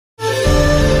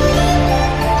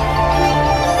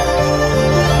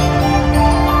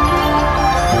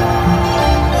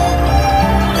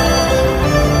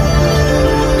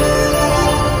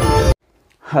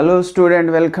Hello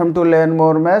student, welcome to Learn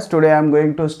More Maths. Today I am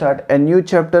going to start a new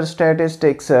chapter,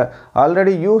 statistics.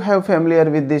 Already you have familiar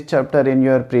with this chapter in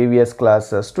your previous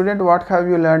class. Student, what have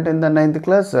you learned in the 9th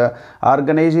class?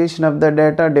 Organization of the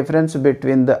data, difference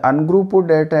between the ungrouped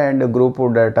data and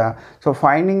grouped data. So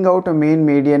finding out mean,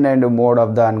 median and mode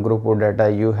of the ungrouped data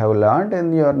you have learned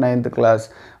in your 9th class.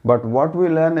 But what we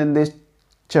learn in this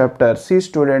chapter, see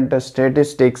student,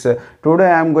 statistics.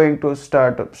 Today I am going to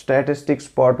start statistics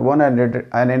part 1 and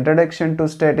an introduction to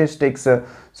statistics.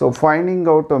 So finding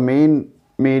out a mean,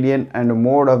 median and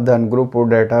mode of the ungrouped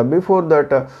data. Before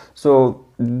that, so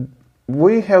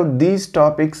we have these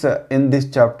topics in this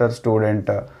chapter, student.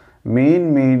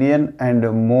 Mean, median and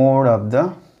mode of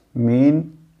the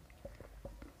mean,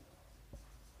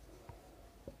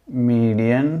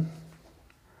 median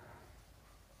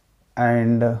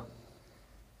and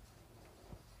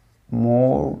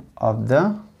mode of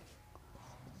the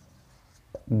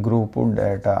grouped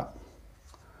data.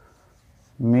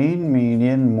 Mean,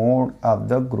 median, mode of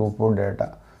the grouped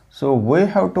data. So we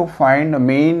have to find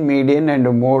mean, median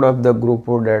and mode of the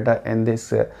grouped data in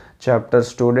this chapter,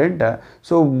 student.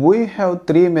 So we have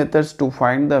three methods to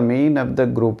find the mean of the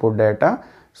grouped data.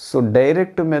 So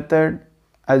direct method,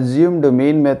 assumed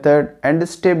mean method and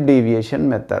step deviation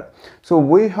method. So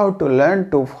we have to learn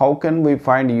to how can we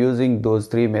find using those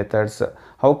three methods,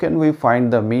 how can we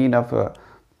find the mean of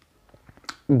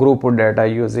grouped data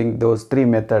using those three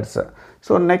methods.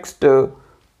 So next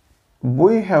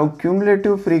we have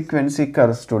cumulative frequency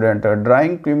curve, student.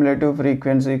 Drawing cumulative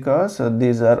frequency curves,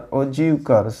 these are ogive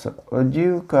curves.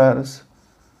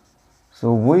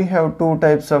 So we have two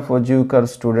types of ogive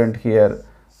curves, student, here,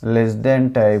 less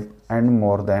than type and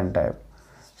more than type.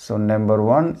 So number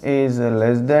one is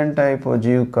less than type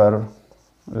ogive curve,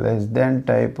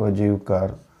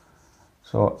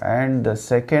 So and the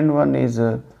second one is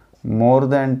more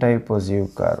than type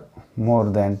ogive curve,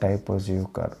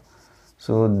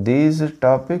 So these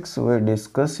topics we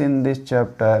discuss in this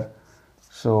chapter.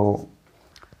 So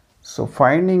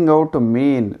finding out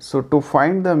mean. So to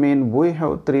find the mean we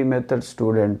have three methods,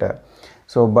 student.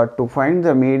 So but to find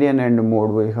the median and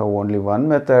mode we have only one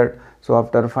method. So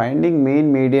after finding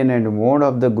mean, median and mode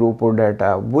of the grouped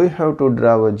data, we have to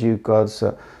draw ogive curves.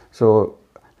 So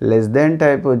less than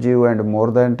type ogive and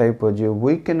more than type ogive,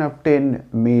 we can obtain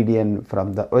median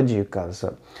from the ogive curves.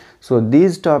 So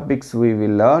these topics we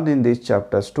will learn in this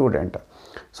chapter, student.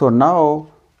 So now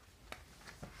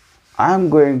I am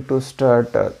going to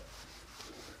start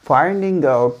finding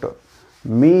out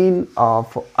mean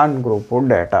of ungrouped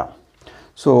data.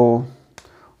 So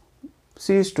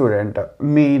see student,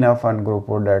 mean of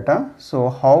ungrouped data. So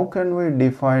how can we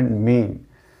define mean?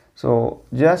 So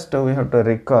just we have to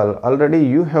recall, already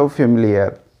you have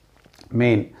familiar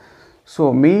mean.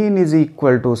 So mean is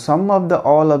equal to sum of the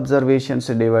all observations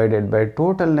divided by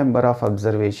total number of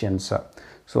observations.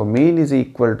 So mean is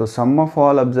equal to sum of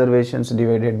all observations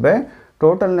divided by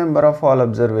total number of all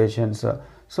observations.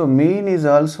 So mean is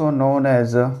also known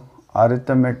as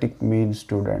arithmetic mean,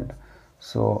 student.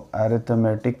 So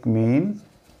arithmetic mean,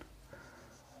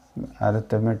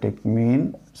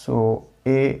 so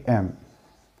AM,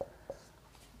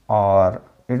 or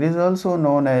it is also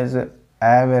known as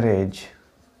average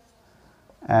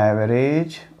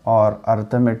or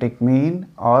arithmetic mean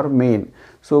or mean.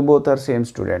 So both are same,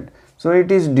 student. So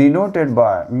it is denoted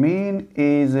by, mean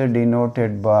is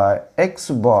denoted by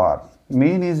x bar.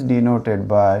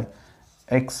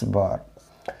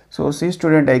 So see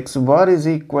student, x bar is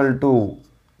equal to,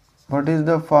 what is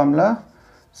the formula?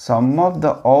 Sum of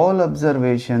the all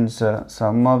observations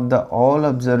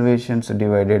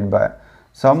divided by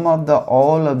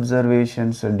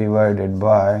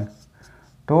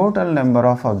total number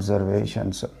of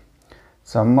observations.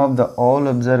 Sum of the all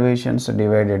observations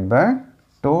divided by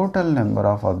total number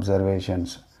of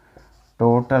observations.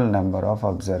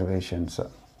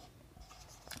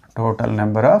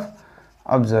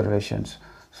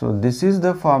 So this is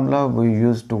the formula we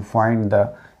use to find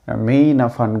the mean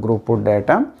of ungrouped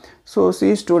data. So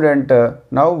see student,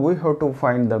 now we have to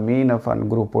find the mean of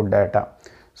ungrouped data.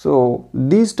 So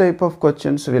these type of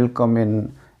questions will come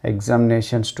in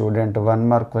examination, student. 1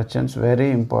 mark questions,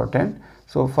 very important.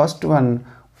 So first one,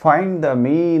 find the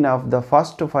mean of the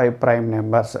first 5 prime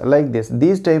numbers, like this.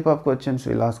 These type of questions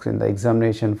will ask in the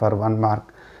examination for 1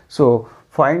 mark. So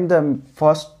find the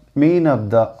first mean of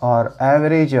the or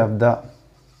average of the,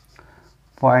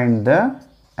 find the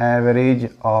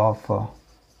average of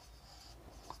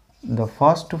the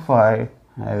first 5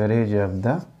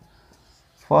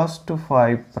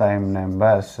 prime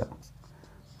numbers.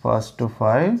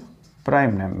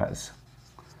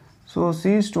 So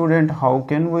see student, how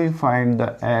can we find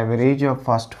the average of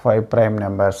first 5 prime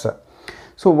numbers?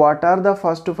 So what are the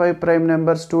first 5 prime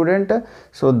numbers student?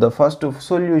 So the first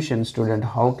solution student,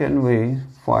 how can we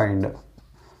find?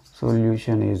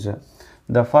 Solution is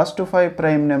the first 5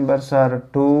 prime numbers are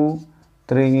 2,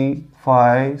 3,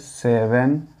 5,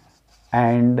 7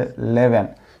 and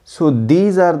 11. So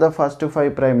these are the first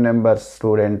 5 prime numbers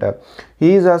student.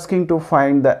 He is asking to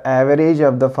find the average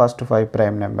of the first 5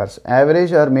 prime numbers.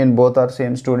 Average or mean both are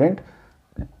same student.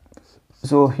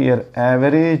 So here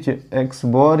average x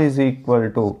bar is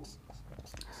equal to,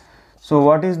 so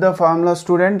what is the formula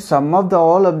student? Sum of the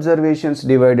all observations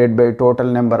divided by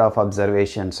total number of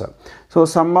observations. So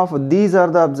sum of these are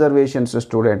the observations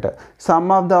student.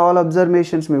 Sum of the all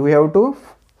observations, we have to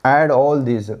add all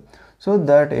these. So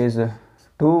that is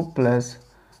 2 plus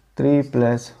 3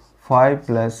 plus 5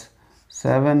 plus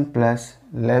 7 plus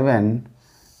 11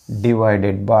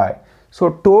 divided by,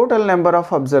 so total number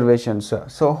of observations.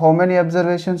 So how many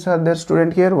observations are there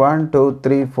student here? 1, 2,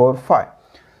 3, 4, 5.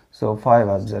 So 5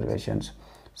 observations.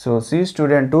 So see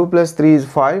student, 2 plus 3 is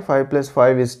 5, 5 plus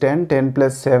 5 is 10, 10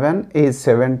 plus 7 is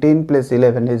 17 plus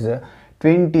 11 is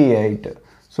 28.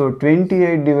 So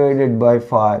 28 divided by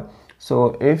 5.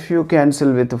 So if you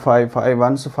cancel with 5, 5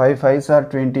 ones, 5 5s are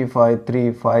 25,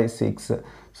 3, 5, 6.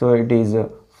 So it is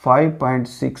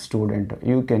 5.6 student.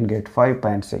 You can get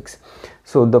 5.6.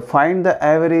 So find the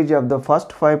average of the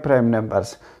first 5 prime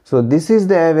numbers. So this is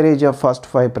the average of first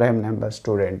 5 prime numbers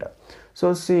student.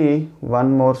 So see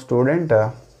one more student.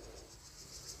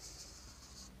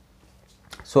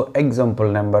 So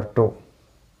example number 2.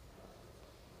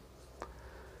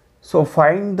 So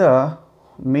find the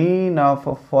mean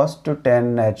of first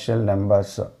 10 natural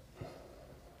numbers.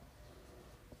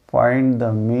 Find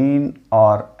the mean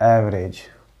or average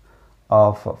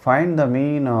of, find the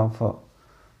mean of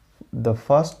the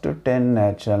first 10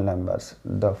 natural numbers.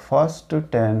 The first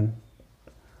 10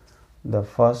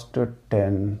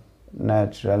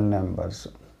 natural numbers.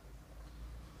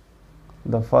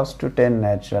 The first 10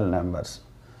 natural numbers.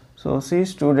 So see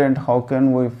student, how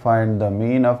can we find the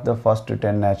mean of the first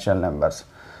 10 natural numbers?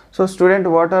 So student,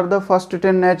 what are the first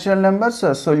 10 natural numbers?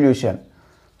 Solution.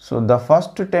 So the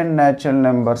first 10 natural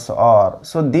numbers are,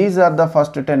 so these are the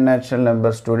first 10 natural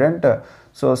numbers student.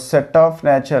 So set of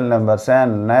natural numbers,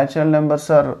 and natural numbers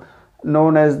are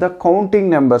known as the counting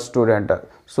numbers student.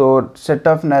 So set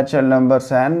of natural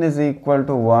numbers n is equal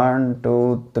to 1,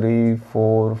 2, 3,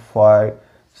 4, 5,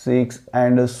 6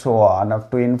 and so on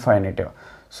up to infinity.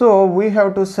 So we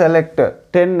have to select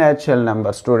 10 natural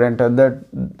numbers student, that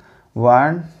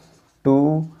 1,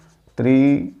 2,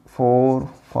 3, 4,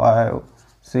 5,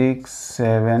 6,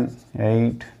 7,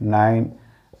 8, 9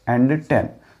 and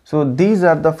 10. So these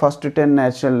are the first 10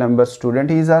 natural numbers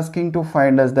student. He is asking to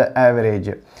find us the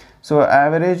average. So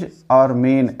average or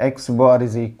mean x bar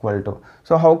is equal to,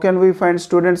 so how can we find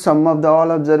student? Sum of the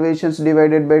all observations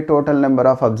divided by total number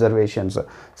of observations.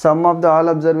 Sum of the all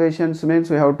observations means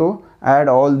we have to add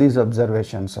all these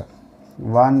observations.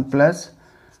 1 plus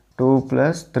 2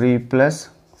 plus 3 plus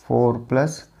 4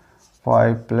 plus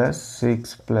 5 plus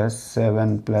 6 plus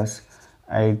 7 plus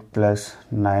 8 plus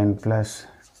 9 plus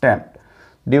 10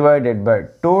 divided by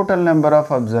total number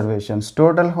of observations.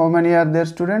 Total how many are there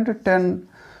student? 10.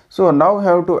 So now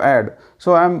have to add.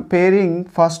 So I am pairing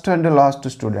first and last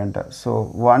student. So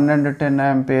 1 and 10 I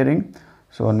am pairing.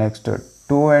 So next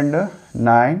 2 and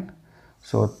 9.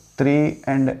 So 3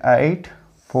 and 8,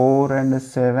 4 and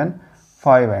 7,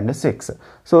 5 and 6.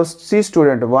 So see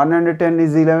student, 1 and 10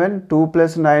 is 11, 2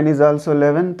 plus 9 is also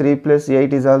 11, 3 plus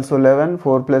 8 is also 11,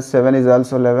 4 plus 7 is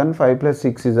also 11, 5 plus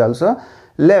 6 is also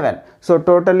 11. So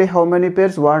totally how many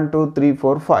pairs? 1, 2, 3,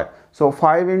 4, 5. So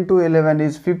 5 into 11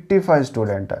 is 55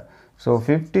 student. So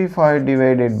 55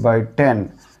 divided by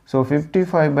 10. So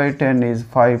 55 by 10 is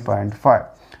 5.5.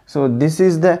 So this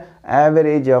is the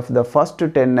average of the first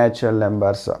 10 natural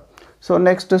numbers. So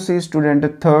next to see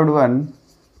student, third one,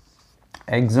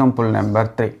 example number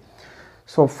 3.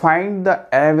 So find the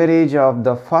average of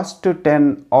the first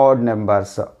 10 odd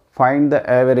numbers. Find the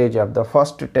average of the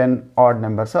first 10 odd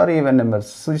numbers or even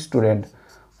numbers. So student,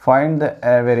 find the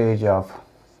average of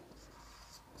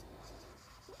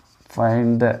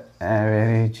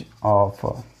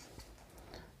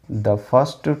the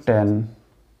first 10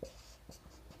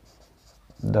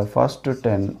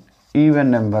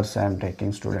 even numbers I am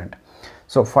taking student.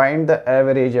 So find the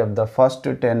average of the first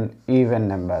 10 even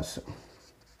numbers.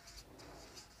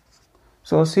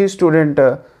 So see student,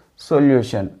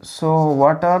 solution. So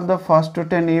what are the first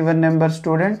 10 even numbers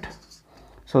student?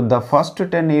 So the first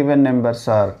 10 even numbers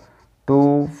are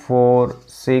 2, 4,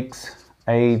 6,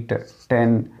 8,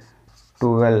 10,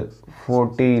 12,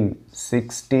 14,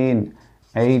 16,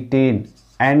 18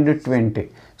 and 20.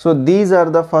 So these are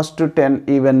the first 10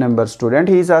 even number student.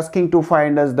 He is asking to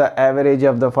find us the average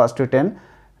of the first 10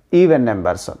 even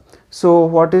numbers. So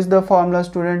what is the formula,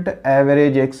 student?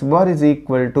 Average x bar is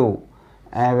equal to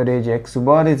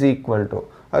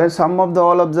sum of the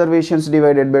all observations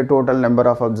divided by total number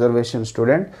of observations,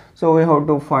 student. So we have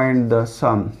to find the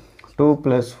sum. 2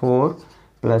 plus 4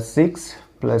 plus 6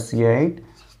 plus 8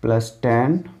 plus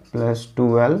 10 plus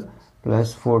 12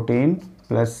 plus 14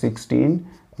 plus 16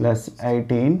 plus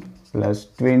 18 plus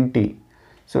 20.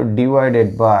 So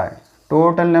divided by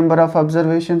total number of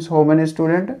observations, how many,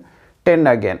 student? 10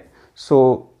 again.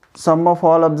 So sum of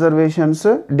all observations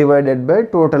divided by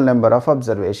total number of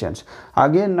observations.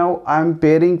 Again now I am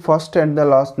pairing first and the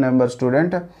last number,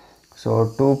 student.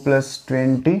 So 2 plus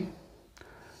 20,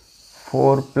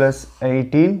 4 plus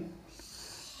 18,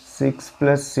 6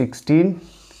 plus 16,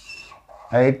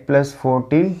 8 plus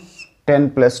 14,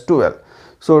 10 plus 12.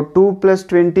 So 2 plus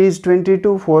 20 is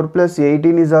 22, 4 plus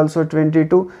 18 is also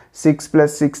 22, 6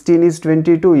 plus 16 is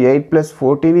 22, 8 plus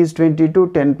 14 is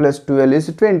 22, 10 plus 12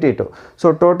 is 22.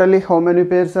 So totally how many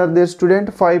pairs are there,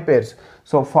 student? 5 pairs.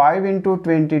 So 5 into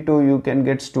 22 you can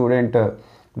get, student,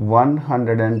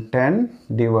 110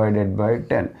 divided by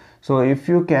 10. So if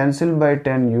you cancel by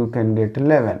 10 you can get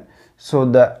 11. So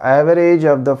the average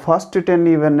of the first 10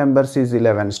 even numbers is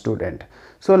 11, student.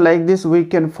 So like this we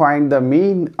can find the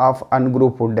mean of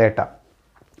ungrouped data.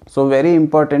 So very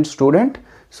important, student.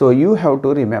 So you have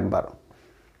to remember.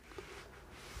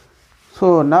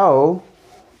 So now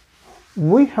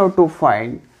we have to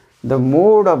find the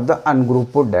mode of the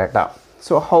ungrouped data.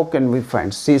 So how can we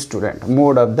find? See, student,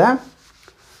 mode of the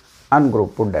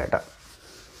ungrouped data.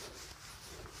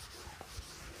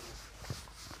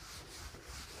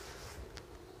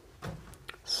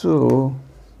 So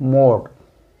mode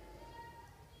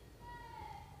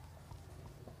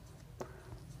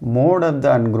of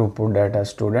the ungrouped data,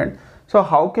 student. So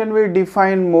how can we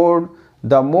define mode?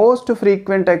 The most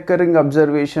frequent occurring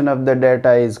observation of the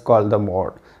data is called the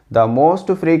mode. The most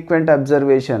frequent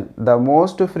occurring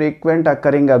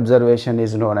observation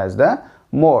is known as the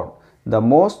mode. The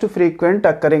most frequent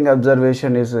occurring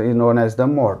observation is known as the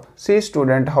mode. See,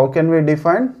 student, how can we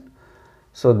define?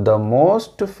 So the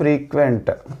most frequent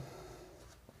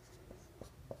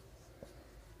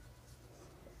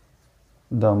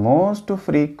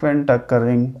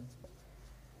occurring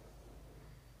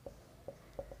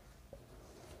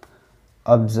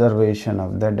observation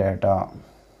of the data.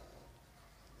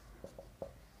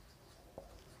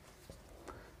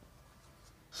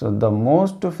 So the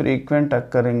most frequent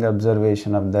occurring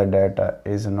observation of the data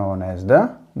is known as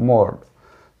the mode.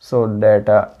 So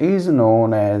data is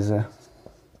known as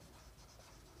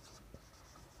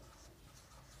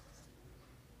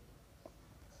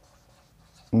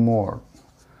mode.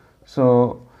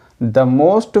 So the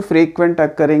most frequent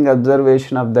occurring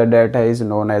observation of the data is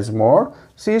known as mode.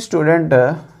 See, student,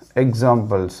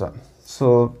 examples.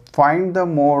 So find the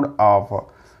mode of.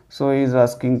 So he is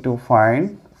asking to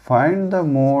find the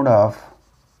mode of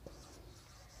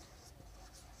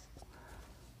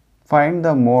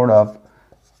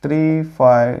 3,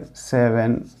 5,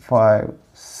 7, 5,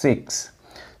 6.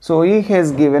 So he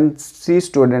has given, see,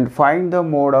 student, find the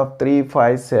mode of 3,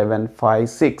 5, 7, 5,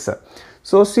 6.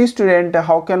 So see, student,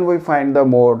 how can we find the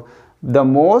mode? The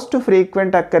most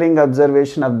frequent occurring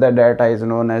observation of the data is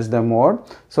known as the mode.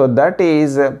 So that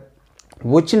is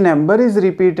which number is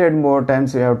repeated more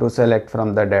times, we have to select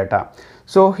from the data.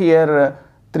 So here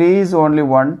 3 is only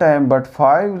one time, but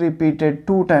 5 repeated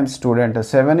 2 times, student.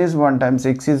 7 is one time,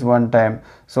 6 is one time.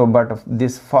 So but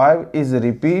this 5 is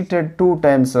repeated 2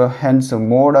 times, so hence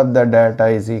mode of the data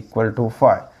is equal to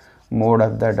 5. Mode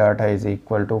of the data is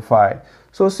equal to 5.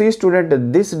 So see,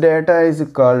 student, this data is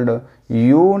called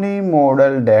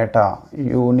unimodal data.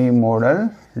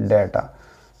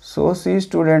 So see,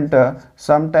 student,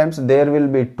 sometimes there will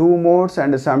be 2 modes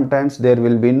and sometimes there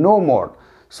will be no mode.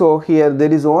 So here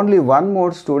there is only one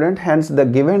mode, student, hence the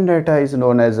given data is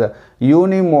known as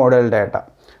unimodal data.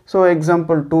 So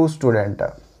example 2, student.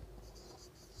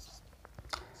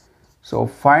 So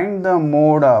find the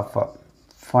mode of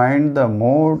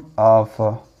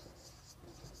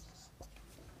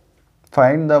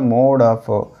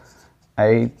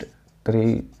 8,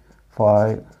 3,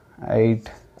 5,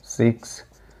 8, 6,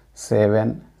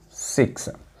 7, 6.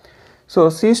 So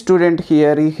see, student,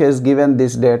 here he has given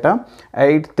this data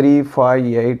 8, 3, 5,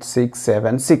 8, 6,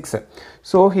 7, 6.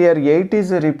 So here 8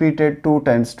 is repeated 2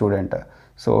 times, student.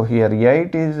 So here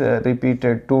 8 is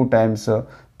repeated 2 times.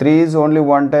 3 is only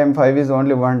one time, 5 is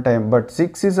only one time, but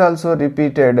 6 is also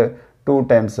repeated 2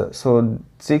 times. So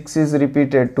 6 is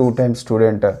repeated 2 times,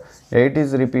 student. 8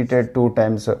 is repeated 2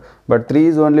 times, but 3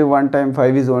 is only 1 time,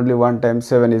 5 is only 1 time,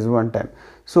 7 is 1 time.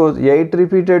 So 8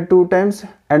 repeated 2 times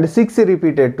and 6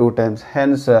 repeated 2 times.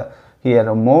 Hence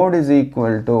here mode is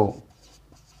equal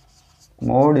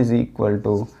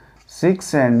to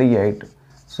 6 and 8.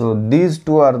 So these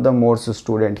two are the modes,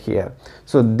 student, here.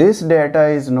 So this data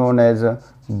is known as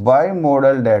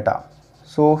bimodal data.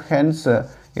 So hence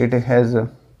it has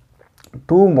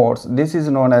two modes. This is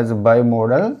known as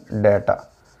bimodal data.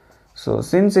 So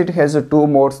since it has two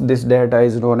modes, this data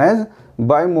is known as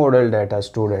bimodal data,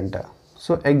 student.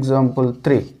 So example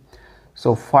 3.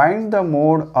 So find the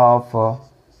mode of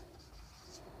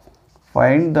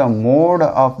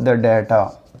the data.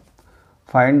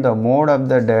 Find the mode of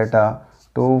the data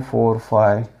 2, 4,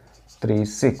 5, 3,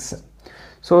 6.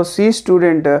 So see,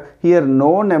 student, here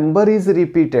no number is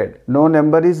repeated. No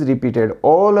number is repeated.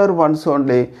 All are ones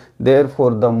only.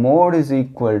 Therefore, the mode is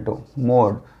equal to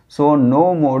mode. So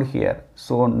no mode here.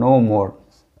 So no mode.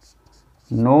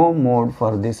 No mode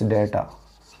for this data.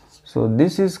 So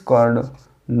this is called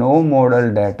no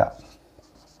modal data.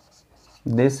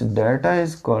 This data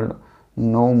is called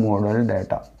no modal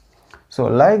data. So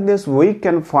like this we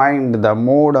can find the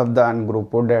mode of the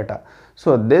ungrouped data.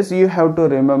 So this you have to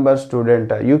remember,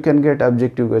 student. You can get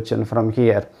objective question from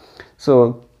here.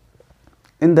 So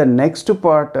in the next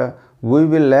part we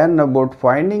will learn about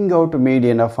finding out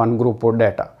median of ungrouped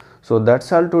data. So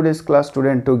that's all today's class,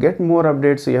 student. To get more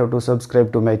updates you have to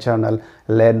subscribe to my channel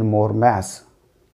Learn More Maths.